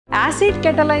Acid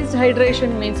catalyzed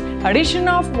hydration means addition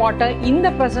of water in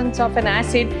the presence of an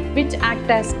acid which act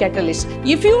as catalyst.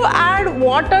 If you add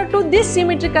water to this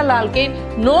symmetrical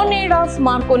alkane, no need of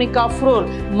Markovnikov rule.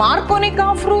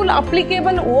 Markovnikov rule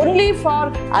applicable only for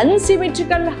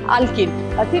unsymmetrical alkene.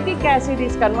 Acetic acid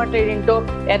is converted into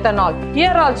ethanol.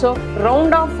 Here also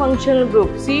round-off functional group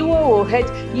COOH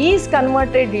is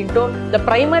converted into the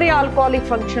primary alcoholic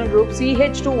functional group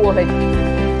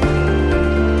CH2OH.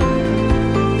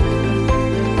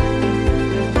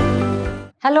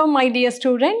 Hello my dear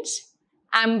students,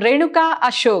 I am Renuka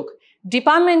Ashok,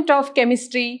 Department of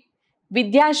Chemistry,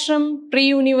 Vidhyaashram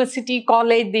Pre-University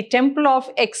College, the Temple of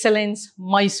Excellence,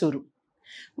 Mysuru.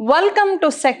 Welcome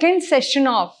to second session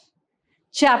of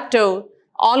chapter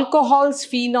Alcohols,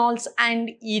 Phenols and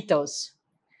Ethers.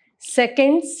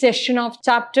 Second session of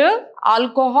chapter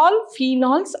Alcohol,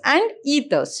 Phenols and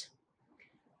Ethers.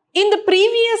 In the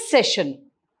previous session,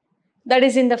 that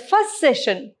is in the first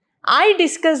session, I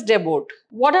discussed about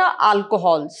what are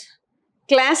alcohols,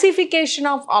 classification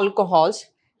of alcohols,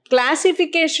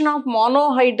 classification of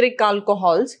monohydric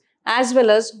alcohols as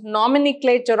well as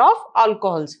nomenclature of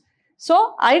alcohols.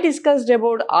 So, I discussed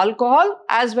about alcohol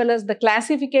as well as the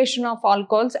classification of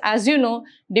alcohols. As you know,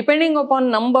 depending upon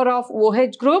number of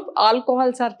OH group,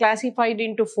 alcohols are classified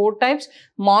into 4 types: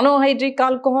 monohydric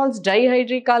alcohols,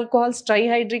 dihydric alcohols,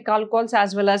 trihydric alcohols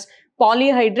as well as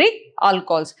polyhydric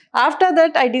alcohols. After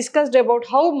that, I discussed about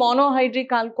how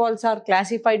monohydric alcohols are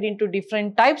classified into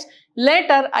different types.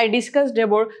 Later, I discussed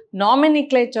about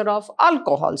nomenclature of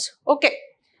alcohols. Okay,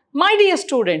 my dear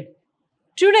student,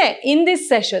 today in this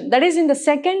session, that is in the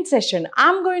second session, I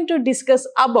am going to discuss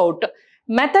about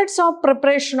methods of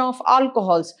preparation of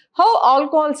alcohols, how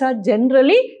alcohols are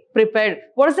generally prepared.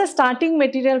 What is the starting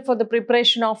material for the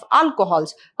preparation of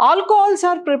alcohols? Alcohols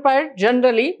are prepared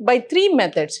generally by 3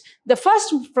 methods. The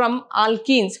first from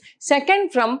alkenes,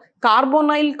 second from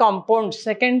carbonyl compounds,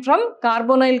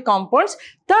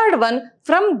 third one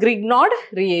from Grignard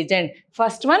reagent.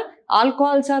 First one,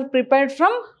 alcohols are prepared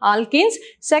from alkenes.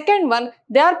 Second one,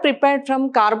 they are prepared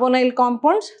from carbonyl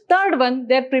compounds. Third one,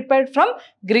 they are prepared from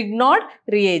Grignard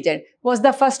reagent. Was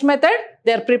the first method?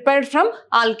 They are prepared from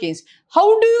alkenes.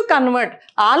 How do you convert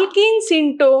alkenes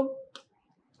into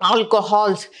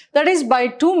alcohols? That is by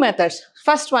 2 methods.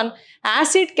 First one,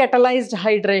 acid catalyzed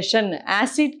hydration.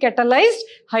 Acid catalyzed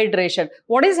hydration.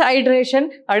 What is hydration?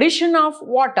 Addition of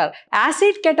water.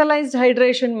 Acid catalyzed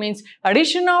hydration means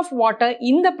addition of water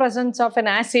in the presence of an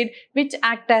acid which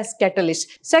act as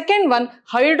catalyst. Second one,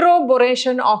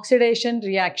 hydroboration oxidation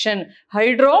reaction.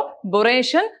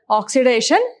 Hydroboration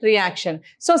oxidation reaction.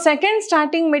 So, second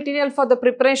starting material for the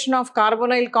preparation of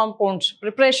carbonyl compounds,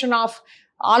 preparation of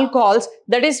alcohols,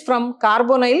 that is from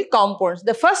carbonyl compounds.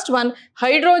 The first one,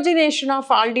 hydrogenation of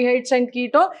aldehydes and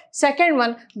ketone. Second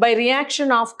one, by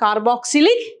reaction of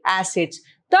carboxylic acids.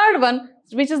 Third one,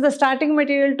 which is the starting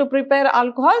material to prepare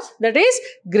alcohols, that is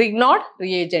Grignard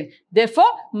reagent. Therefore,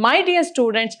 my dear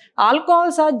students,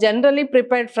 alcohols are generally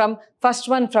prepared from first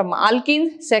one from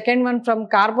alkenes, second one from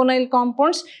carbonyl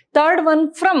compounds, third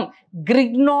one from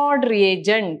Grignard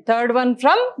reagent.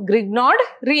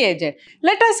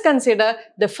 Let us consider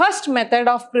the first method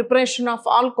of preparation of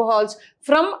alcohols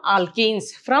from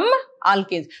alkenes.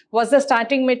 Was the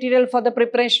starting material for the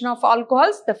preparation of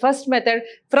alcohols? The first method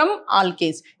from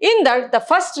alkenes. In that, the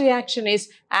first reaction is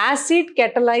acid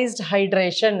catalyzed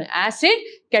hydration.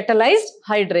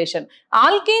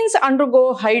 Alkenes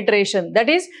undergo hydration. That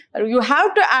is, you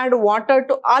have to add water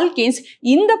to alkenes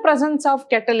in the presence of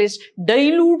catalyst,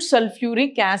 dilute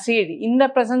sulfuric acid.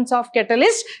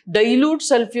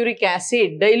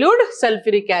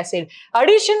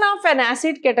 Addition of an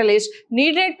acid catalyst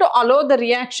needed to allow the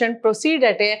reaction proceed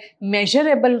at a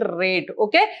measurable rate.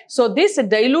 Okay, so this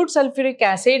dilute sulfuric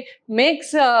acid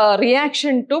makes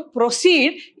reaction to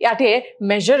proceed at a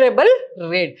measurable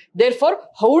rate. Therefore,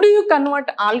 how do you convert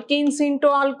alkenes into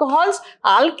alcohols?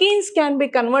 Alkenes can be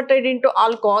converted into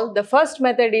alcohol. The first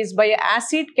method is by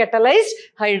acid catalyzed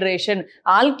hydration.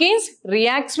 Alkenes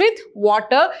reacts with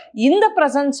water in the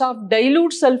presence of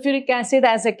dilute sulfuric acid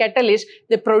as a catalyst.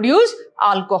 They produce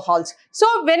alcohols. So,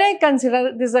 when I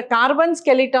consider this is a carbon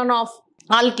skeleton of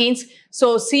alkenes,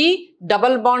 so C,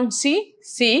 double bond C,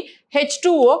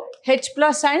 H2O, H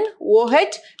plus and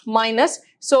OH minus.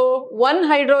 So, one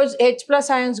hydrogen H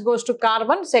plus ions goes to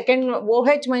carbon, second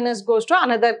OH minus goes to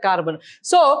another carbon.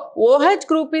 So, OH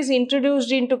group is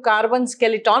introduced into carbon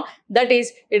skeleton, that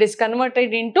is, it is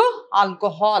converted into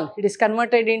alcohol.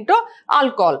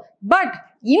 But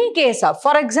in case of,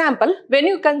 for example, when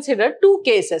you consider 2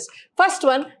 cases, first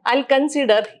one I will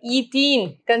consider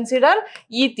ethene,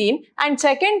 and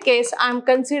second case I am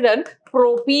considered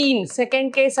propene.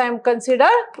 Second case I am consider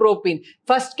propene.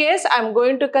 First case I am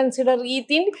going to consider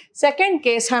ethene. Second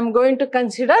case I am going to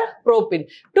consider propene.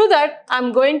 To that I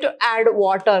am going to add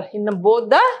water in both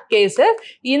the cases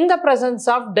in the presence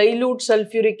of dilute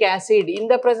sulfuric acid. In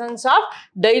the presence of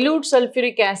dilute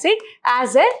sulfuric acid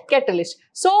as a catalyst.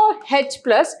 So H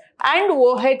plus and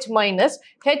OH minus.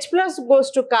 H plus goes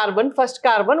to carbon, first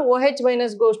carbon, OH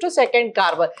minus goes to second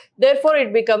carbon. Therefore,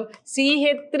 it becomes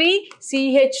CH3,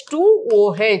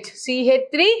 CH2OH,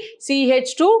 CH3,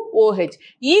 CH2OH.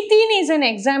 Ethene is an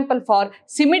example for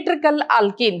symmetrical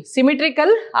alkene,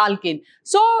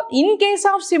 So, in case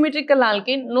of symmetrical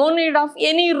alkene, no need of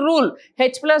any rule.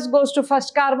 H plus goes to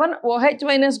first carbon, OH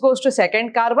minus goes to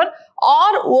second carbon,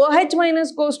 or OH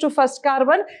minus goes to first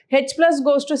carbon, H plus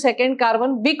goes to second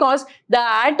carbon, because the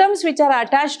atoms which are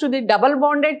attached to the double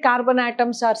bonded carbon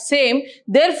atoms are same.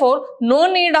 Therefore,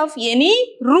 no need of any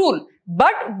rule.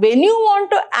 But when you want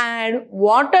to add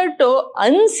water to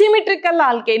unsymmetrical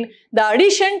alkane, the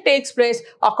addition takes place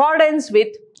accordance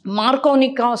with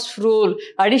Markovnikov's rule.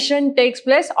 Addition takes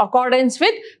place accordance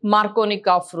with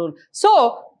Markovnikov's rule.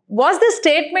 So, was the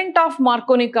statement of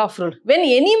Markovnikov rule. When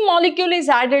any molecule is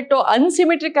added to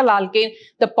unsymmetrical alkane,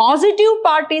 the positive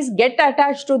parties get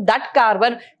attached to that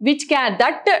carbon,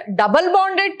 that double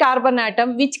bonded carbon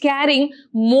atom which carrying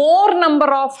more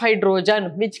number of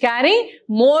hydrogen,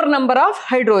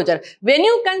 When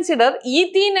you consider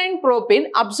ethene and propane,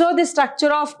 observe the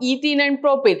structure of ethene and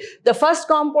propane. The first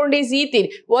compound is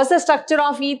ethene. What's the structure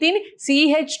of ethene?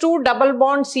 CH2 double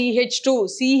bond CH2,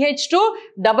 CH2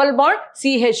 double bond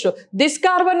CH2. This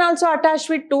carbon also attached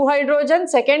with 2 hydrogen,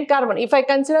 second carbon. If I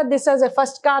consider this as a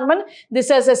first carbon, this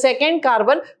as a second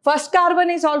carbon, first carbon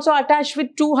is also attached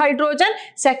with 2 hydrogen,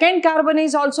 second carbon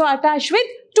is also attached with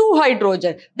 2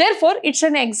 hydrogen. Therefore, it's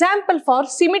an example for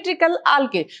symmetrical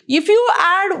alkane. If you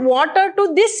add water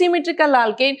to this symmetrical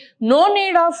alkane, no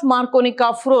need of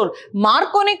Markovnikov rule.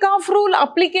 Markovnikov rule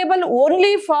applicable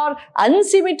only for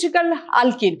unsymmetrical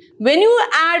alkene. When you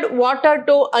add water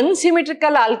to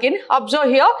unsymmetrical alkene,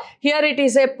 observe here it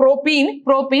is a propene.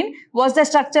 Propene was the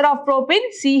structure of propene,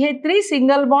 CH3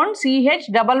 single bond, CH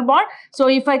double bond. So,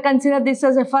 if I consider this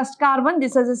as a first carbon,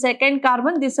 this as a second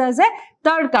carbon, this as a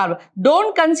third carbon.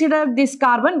 Don't consider this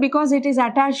carbon because it is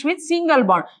attached with single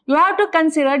bond. You have to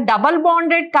consider double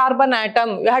bonded carbon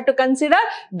atom. That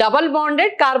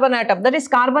is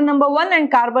carbon number 1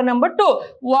 and carbon number 2.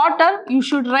 Water, you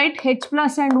should write H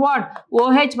plus and what?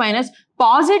 OH minus.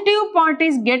 Positive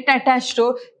parties get attached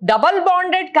to double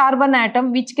bonded carbon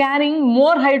atom which carrying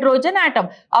more hydrogen atom.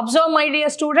 Observe my dear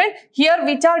student, here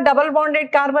which are double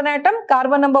bonded carbon atom?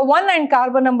 Carbon number 1 and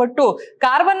carbon number 2.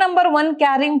 Carbon number 1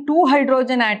 carrying 2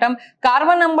 hydrogen atom,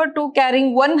 carbon number 2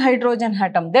 carrying 1 hydrogen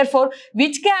atom. Therefore,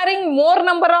 which carrying more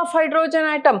number of hydrogen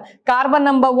atom? Carbon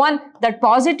number 1, that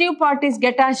positive parties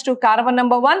get attached to carbon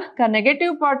number 1,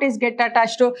 negative parties get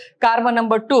attached to carbon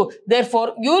number 2.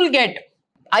 Therefore, you will get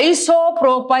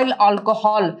isopropyl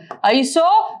alcohol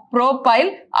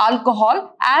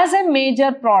as a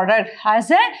major product,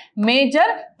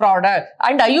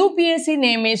 and IUPAC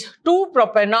name is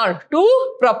 2-propanol.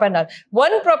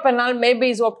 1 propanol maybe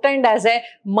is obtained as a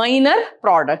minor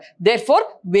product. Therefore,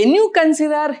 when you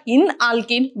consider in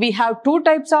alkene, we have 2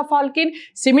 types of alkene,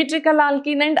 symmetrical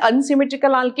alkene and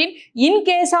unsymmetrical alkene. In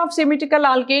case of symmetrical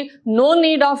alkene, no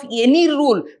need of any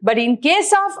rule, but in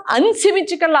case of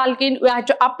unsymmetrical alkene, we have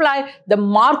to apply the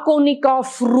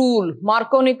Markovnikov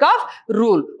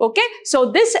rule. Okay,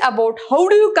 so this about how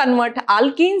do you convert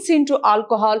alkenes into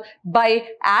alcohol by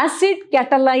acid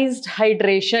catalyzed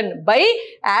hydration.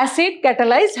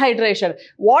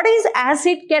 What is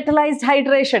acid catalyzed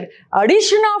hydration?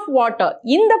 Addition of water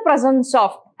in the presence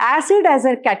of acid as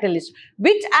a catalyst.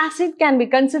 Which acid can be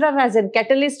considered as a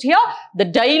catalyst here? The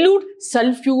dilute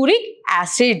sulfuric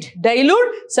acid.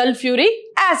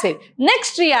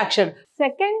 Next reaction.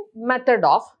 Second method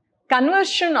of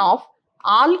conversion of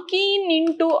alkene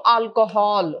into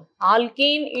alcohol.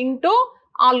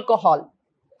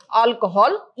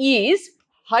 Alcohol is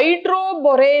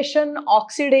hydroboration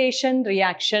oxidation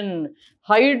reaction.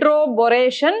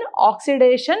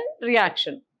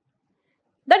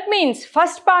 That means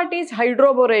first part is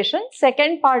hydroboration,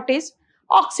 second part is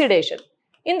oxidation.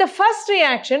 In the first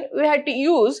reaction, we had to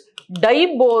use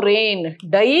diborane,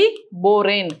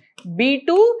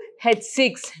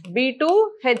 B2H6,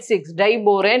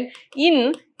 diborane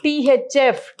in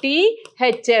THF,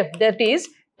 that is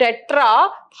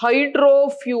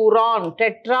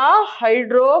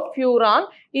tetrahydrofuran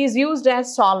is used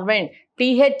as solvent.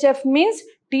 THF means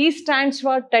T stands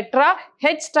for tetra,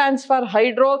 H stands for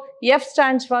hydro, F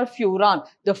stands for furan.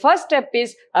 The first step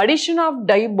is addition of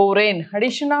diborane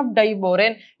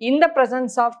in the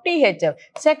presence of THF.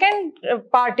 Second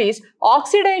part is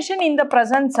oxidation in the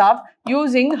presence of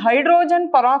using hydrogen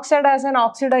peroxide as an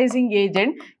oxidizing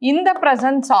agent in the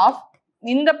presence of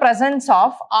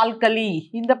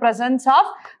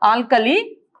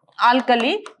alkali,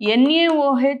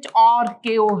 NaOH or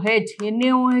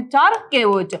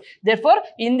KOH. Therefore,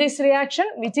 in this reaction,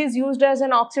 which is used as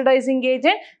an oxidizing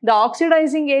agent, the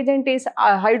oxidizing agent is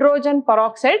hydrogen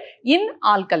peroxide in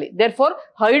alkali. Therefore,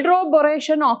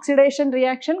 hydroboration oxidation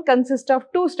reaction consists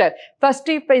of two steps. First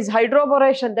step is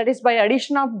hydroboration, that is by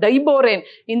addition of diborane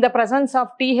in the presence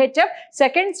of THF.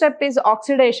 Second step is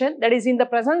oxidation, that is in the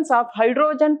presence of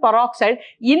hydrogen peroxide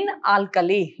in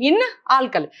alkali.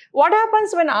 What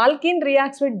happens when alkene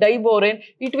reacts with diborane?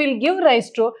 It will give rise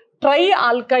to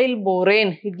trialkyl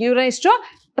borane.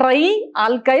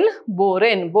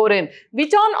 Borane,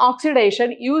 which on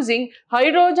oxidation using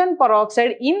hydrogen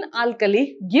peroxide in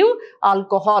alkali give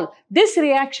alcohol. This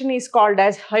reaction is called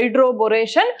as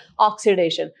hydroboration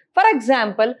oxidation. For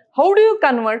example, how do you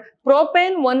convert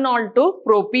propane 1-ol to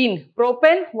propene?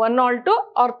 Propane 1-ol to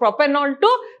or propanol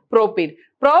to propene.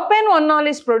 Propane 1-ol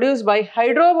is produced by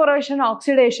hydroboration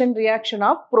oxidation reaction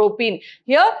of propene.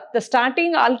 Here the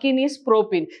starting alkene is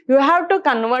propene. You have to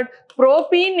convert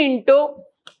propene into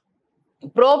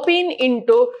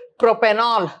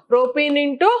propanol.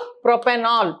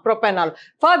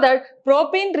 Further,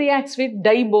 propene reacts with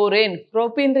diborane.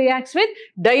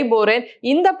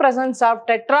 In the presence of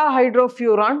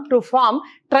tetrahydrofuran to form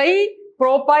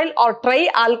propyl or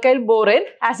trialkyl borane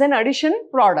as an addition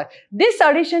product. This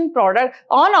addition product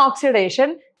on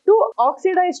oxidation to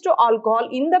oxidize to alcohol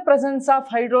in the presence of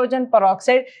hydrogen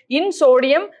peroxide in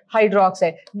sodium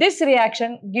hydroxide. This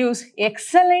reaction gives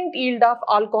excellent yield of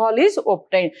alcohol is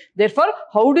obtained. Therefore,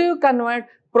 how do you convert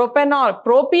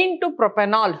propene to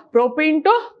propanol?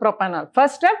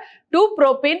 First step, to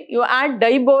propene you add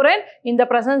diborane in the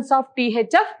presence of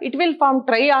THF. It will form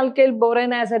trialkyl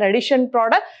borane as an addition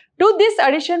product. To this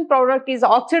addition product is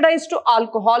oxidized to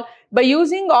alcohol by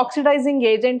using oxidizing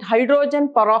agent hydrogen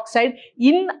peroxide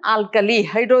in alkali.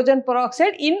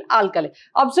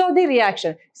 Observe the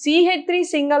reaction. CH3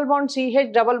 single bond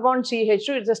CH double bond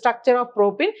CH2 is the structure of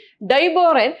propene.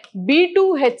 Diborane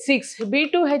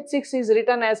B2H6 is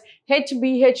written as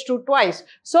HBH2 twice.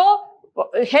 So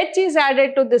H is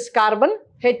added to this carbon,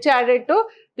 BH2 added to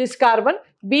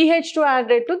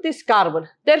this carbon.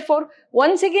 Therefore,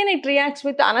 once again it reacts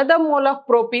with another mole of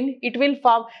propene. It will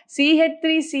form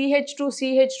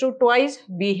CH2 twice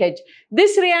BH.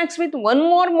 This reacts with one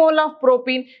more mole of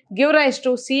propene, give rise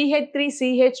to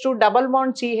CH2 double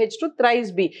bond CH2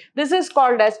 thrice B. This is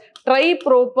called as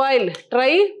tripropyl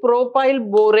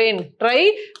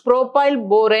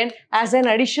borane as an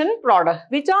addition product,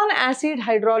 which on acid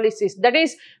hydrolysis, that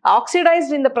is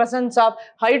oxidized in the presence of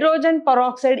hydrogen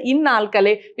peroxide in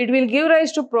alkali, it will give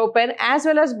rise to propane as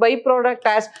well as byproduct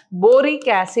as boric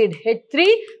acid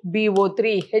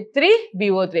H3BO3.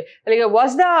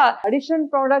 What's the addition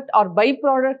product or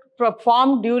byproduct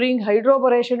formed during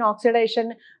hydroboration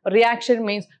oxidation reaction?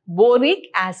 Means boric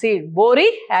acid.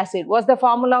 What's the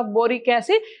formula of boric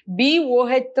acid?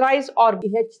 BOH thrice or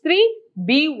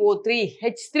H3BO3.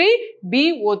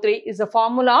 H3BO3 is the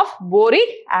formula of boric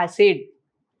acid.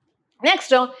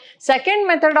 Next, second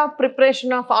method of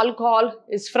preparation of alcohol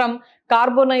is from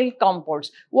carbonyl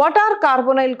compounds. What are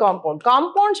carbonyl compounds?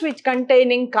 Compounds which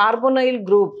containing carbonyl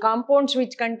group.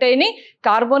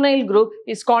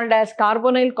 Is called as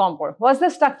carbonyl compound. What's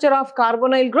the structure of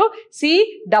carbonyl group?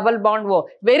 C double bond O.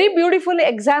 Very beautiful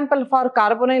example for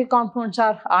carbonyl compounds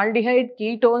are aldehyde,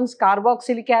 ketones,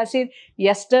 carboxylic acid,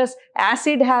 esters,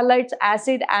 acid halides,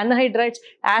 acid anhydrides,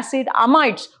 acid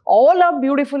amides. All are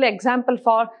beautiful example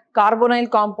for carbonyl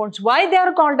compounds. Why they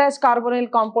are called as carbonyl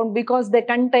compound? Because they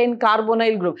contain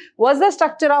carbonyl group. What's the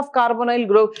structure of carbonyl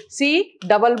group? C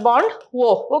double bond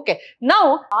O. Okay.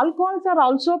 Now, alcohols are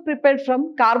also prepared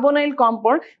from carbonyl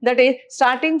compound, that is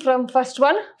starting from first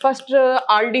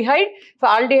aldehyde. So,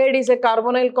 aldehyde is a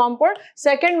carbonyl compound.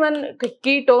 Second one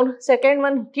ketone.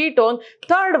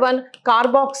 Third one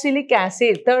carboxylic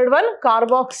acid.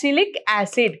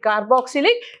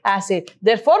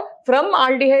 Therefore, from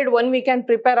aldehyde we can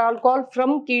prepare alcohol,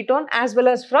 from ketone as well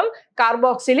as from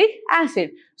carboxylic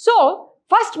acid. So,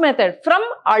 First method, from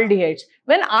aldehydes.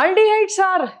 When aldehydes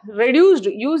are reduced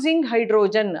using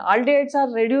hydrogen,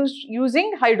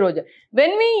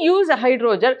 When we use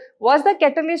hydrogen, what's the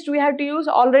catalyst we have to use?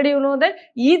 Already you know that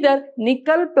either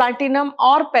nickel, platinum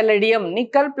or palladium.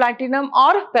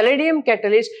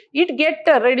 Catalyst, it get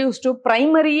reduced to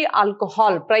primary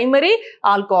alcohol.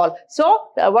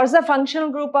 So, what's the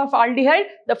functional group of aldehyde?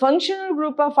 The functional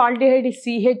group of aldehyde is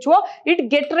CHO. It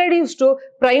get reduced to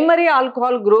primary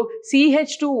alcohol group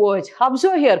CH2OH.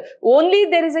 Observe here, only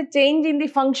there is a change in the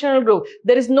functional group.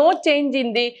 There is no change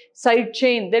in the side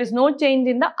chain. There is no change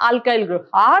in the alkyl group.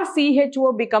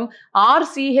 RCHO become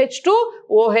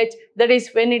RCH2OH. That is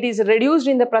when it is reduced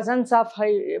in the presence of,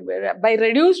 by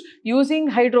reduced using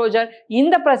hydrogen in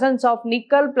the presence of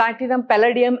nickel, platinum,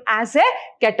 palladium as a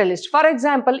catalyst. For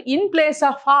example, in place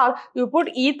of R, you put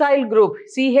ethyl group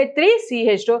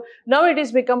CH3CH2. Now it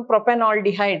is become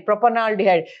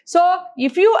propanaldehyde. So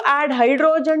if you add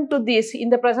hydrogen to this in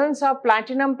the presence of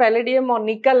platinum, palladium or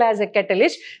nickel as a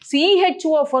catalyst,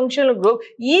 CHO functional group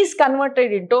is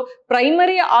converted into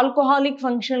primary alcoholic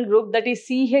functional group, that is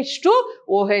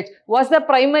CH2OH. What's the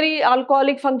primary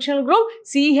alcoholic functional group?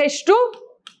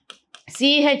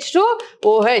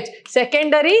 CH2OH.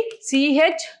 Secondary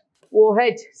CHOH.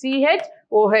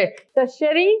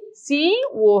 Tertiary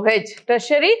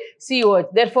COH.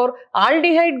 Therefore,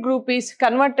 aldehyde group is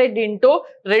converted into,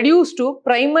 reduced to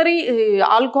primary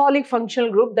alcoholic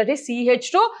functional group, that is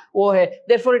CH2OH.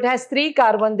 Therefore, it has 3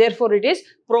 carbon. Therefore, it is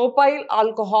propyl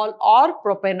alcohol or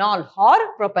propanol.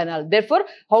 Therefore,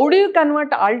 how do you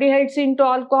convert aldehydes into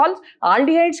alcohols?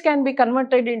 Aldehydes can be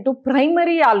converted into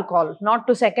primary alcohol, not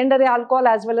to secondary alcohol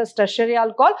as well as tertiary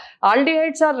alcohol.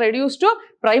 Aldehydes are reduced to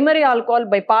primary alcohol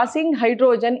by passing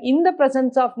hydrogen in the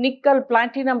presence of nickel,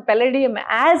 platinum, palladium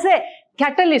as a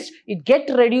catalyst. It get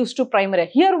reduced to primary.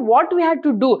 Here what we have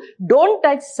to do, don't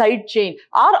touch side chain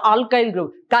or alkyl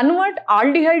group. Convert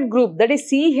aldehyde group, that is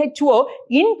CHO,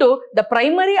 into the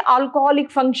primary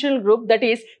alcoholic functional group, that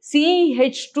is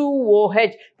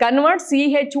CH2OH. Convert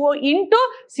CHO into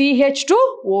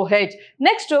CH2OH.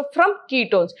 Next, from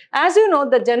ketones. As you know,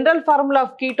 the general formula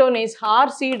of ketone is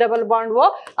RC double bond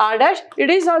O R dash. It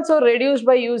is also reduced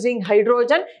by using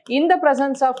hydrogen in the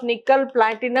presence of nickel,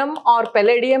 platinum or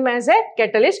palladium as a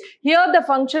catalyst. Here the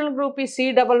functional group is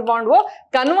C double bond O.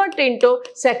 Convert into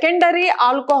secondary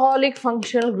alcoholic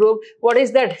functional group. What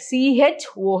is that?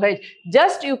 CHOH.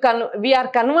 Just we are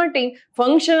converting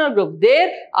functional group.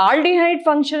 There aldehyde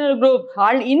functional group,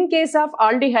 in case of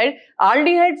aldehyde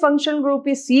functional group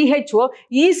is CHO,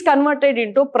 is converted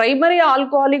into primary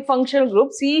alcoholic functional group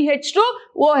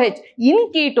CH2OH.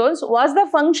 In ketones, what's the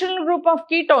functional group of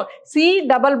ketone? C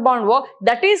double bond O,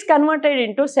 that is converted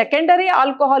into secondary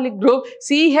alcoholic group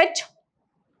CHOH.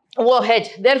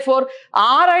 Therefore,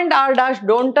 R and R dash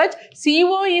don't touch.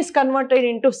 CO is converted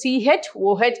into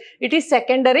CHOH. It is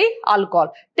secondary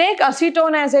alcohol. Take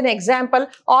acetone as an example,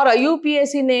 or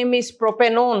IUPAC name is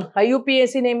propanone.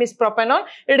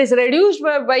 It is reduced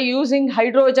by using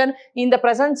hydrogen in the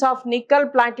presence of nickel,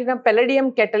 platinum,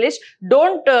 palladium catalyst.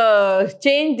 Don't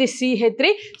change the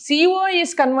CH3. CO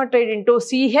is converted into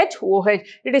CHOH.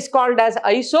 It is called as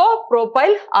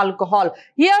isopropyl alcohol.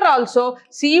 Here also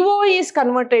CO is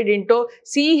converted into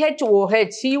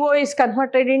CHOH. CO is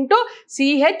converted into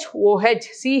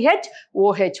CHOH.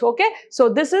 Okay. So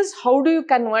this is how do you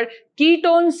convert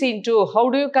ketones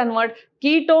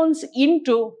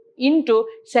into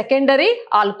secondary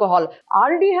alcohol.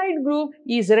 Aldehyde group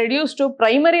is reduced to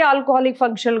primary alcoholic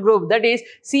functional group, that is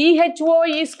CHO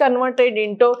is converted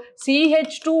into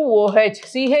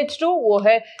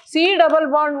CH2OH. C double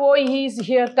bond O is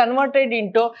here converted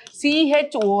into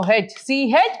CHOH.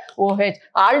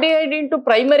 Aldehyde into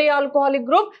primary alcoholic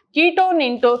group, ketone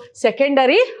into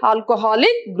secondary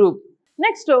alcoholic group.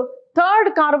 Next,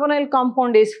 third carbonyl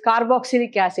compound is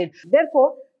carboxylic acid.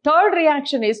 Therefore, third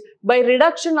reaction is by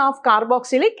reduction of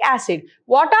carboxylic acid.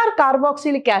 What are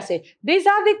carboxylic acid? These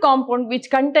are the compound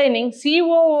which containing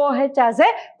COOH as a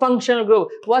functional group.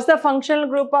 What's the functional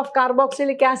group of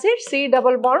carboxylic acid? C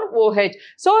double bond OH.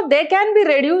 So they can be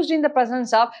reduced in the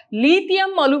presence of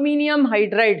lithium aluminium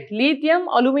hydride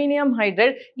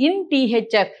in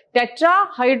THF,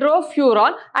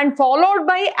 tetrahydrofuran, and followed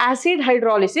by acid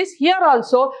hydrolysis. Here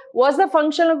also, what's the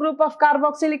functional group of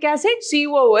carboxylic acid?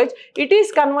 COOH. It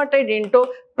is converted into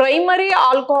primary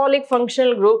alcoholic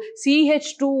functional group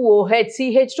CH2OH,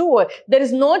 CH2OH. There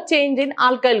is no change in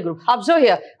alkyl group. Observe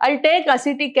here, I'll take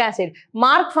acetic acid,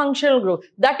 mark functional group,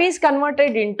 that is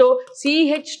converted into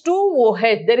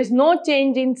CH2OH. There is no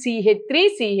change in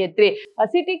CH3.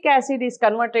 Acetic acid is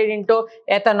converted into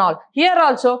ethanol. Here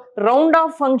also, round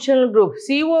off functional group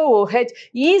COOH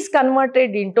is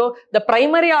converted into the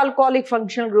primary alcoholic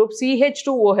functional group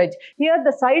CH2OH. Here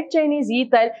the side chain is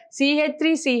ethyl,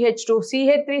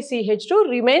 CH3CH2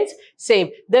 remains same.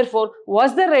 Therefore,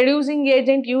 what's the reducing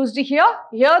agent used here?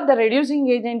 Here the reducing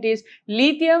agent is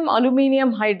lithium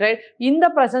aluminum hydride in the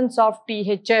presence of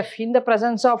THF. In the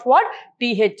presence of what?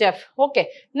 THF. Okay.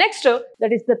 Next,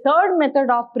 that is the third method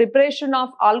of preparation of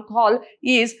alcohol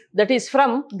is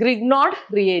from Grignard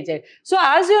reagent. So,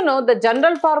 as you know, the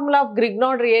general formula of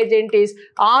Grignard reagent is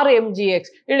RMGX.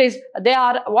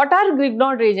 What are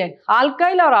Grignard reagent?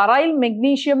 Alkyl or aryl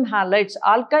magnesium halides.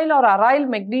 Alkyl or aryl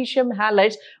magnesium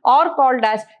halides are called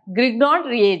as Grignard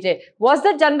reagent. What's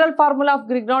the general formula of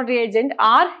Grignard reagent?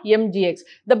 RMGX.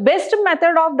 The best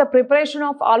method of the preparation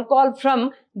of alcohol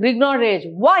from Grignard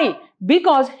reagent. Why?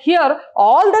 Because here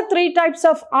all the three types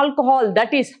of alcohol,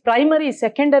 that is primary,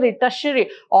 secondary, tertiary,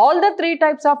 all the three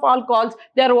types of alcohols,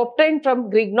 they are obtained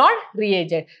from Grignard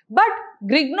reagent. But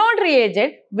Grignard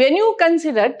reagent, when you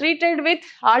consider treated with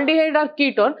aldehyde or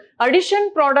ketone,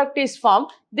 addition product is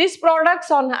formed. These products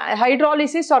on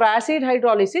hydrolysis or acid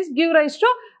hydrolysis give rise to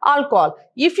alcohol.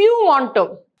 If you want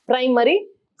to primary,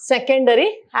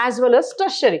 secondary as well as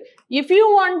tertiary. If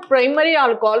you want primary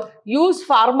alcohol, use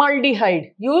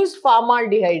formaldehyde. Use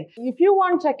formaldehyde. If you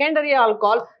want secondary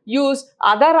alcohol, use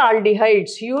other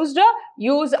aldehydes. Use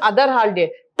other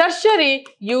aldehyde. Tertiary,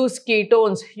 use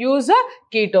ketones. Use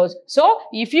ketones. So,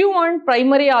 if you want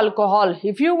primary alcohol,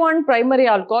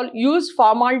 use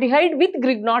formaldehyde with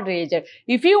Grignard reagent.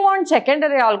 If you want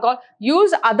secondary alcohol,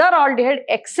 use other aldehyde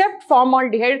except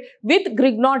formaldehyde with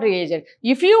Grignard reagent.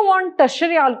 If you want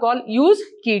tertiary alcohol, use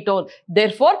ketone.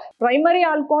 Therefore, primary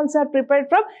alcohols are prepared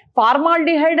from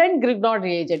formaldehyde and Grignard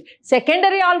reagent.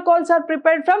 Secondary alcohols are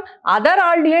prepared from other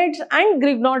aldehydes and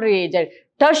Grignard reagent.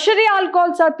 Tertiary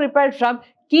alcohols are prepared from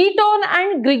ketone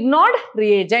and Grignard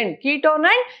reagent. Ketone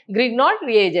and Grignard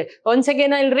reagent. Once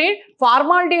again, I will read.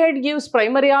 Formaldehyde gives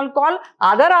primary alcohol,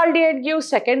 other aldehyde gives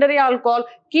secondary alcohol,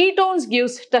 ketones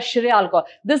gives tertiary alcohol.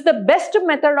 This is the best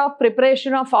method of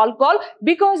preparation of alcohol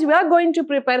because we are going to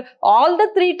prepare all the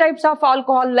three types of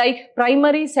alcohol like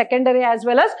primary, secondary as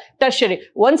well as tertiary.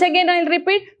 Once again, I will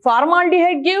repeat.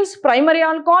 Formaldehyde gives primary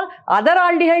alcohol, other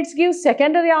aldehydes gives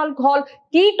secondary alcohol,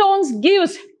 ketones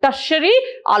gives tertiary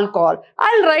alcohol.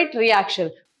 I will write reaction.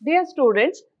 Dear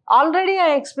students, already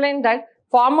I explained that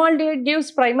formaldehyde gives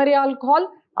primary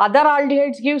alcohol, other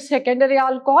aldehydes give secondary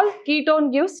alcohol, ketone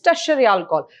gives tertiary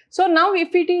alcohol. So now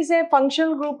if it is a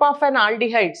functional group of an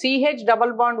aldehyde, CH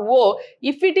double bond O,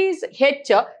 if it is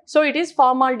H, so it is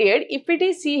formaldehyde. If it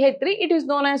is CH3, it is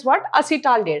known as what?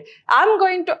 Acetaldehyde. I am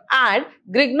going to add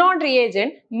Grignard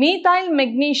reagent, methyl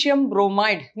magnesium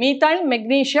bromide. Methyl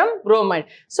magnesium bromide.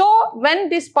 So when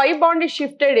this pi bond is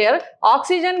shifted here,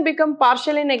 oxygen become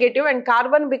partially negative and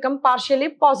carbon become partially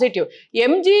positive.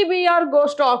 MgBr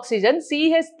goes to oxygen,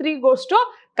 CH3 goes to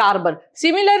carbon.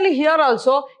 Similarly, here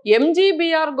also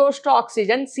MgBr goes to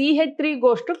oxygen, CH3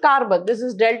 goes to carbon. This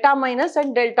is delta minus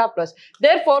and delta plus.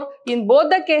 Therefore, in both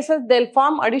the cases, they will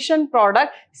form addition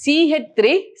product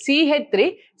CH3,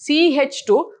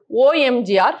 CH2,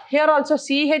 OMGR. Here also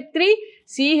CH3,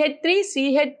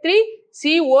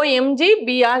 COMG,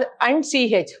 Br and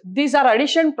CH. These are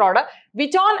addition product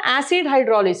which on acid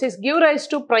hydrolysis give rise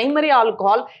to primary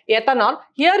alcohol, ethanol.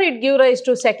 Here it give rise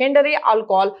to secondary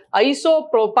alcohol,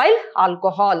 isopropyl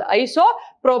alcohol.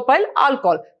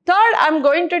 Third, I am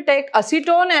going to take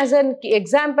acetone as an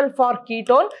example for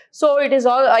ketone. So, it is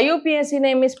all IUPAC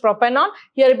name is propanol.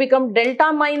 Here it become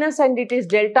delta minus and it is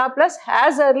delta plus.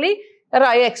 As early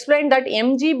I explained that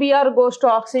MgBr goes to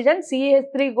oxygen,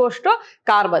 CH3 goes to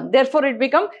carbon. Therefore, it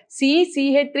becomes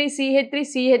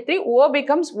CH3, O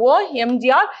becomes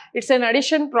OMGR. It's an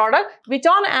addition product which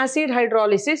on acid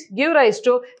hydrolysis give rise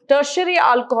to tertiary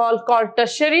alcohol called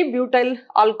tertiary butyl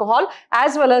alcohol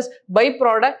as well as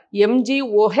byproduct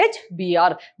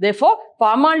MgOH-Br. Therefore,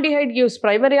 formaldehyde gives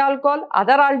primary alcohol,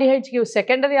 other aldehydes give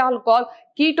secondary alcohol,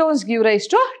 ketones give rise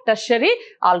to tertiary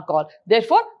alcohol.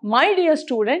 Therefore, my dear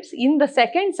students, in the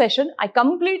second session, I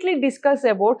completely discuss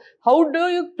about how do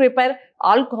you prepare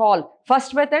alcohol.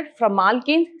 First method from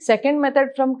alkenes, second method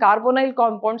from carbonyl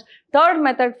compounds, third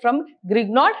method from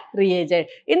Grignard reagent.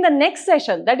 In the next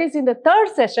session, that is in the third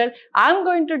session, I am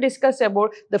going to discuss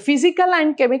about the physical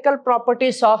and chemical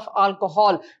properties of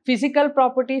alcohol. Physical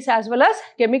properties as well as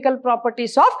chemical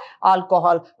properties of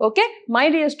alcohol. Okay, my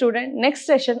dear student, next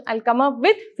session I'll come up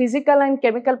with physical and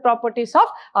chemical properties of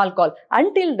alcohol.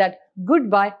 Until that,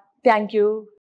 goodbye. Thank you.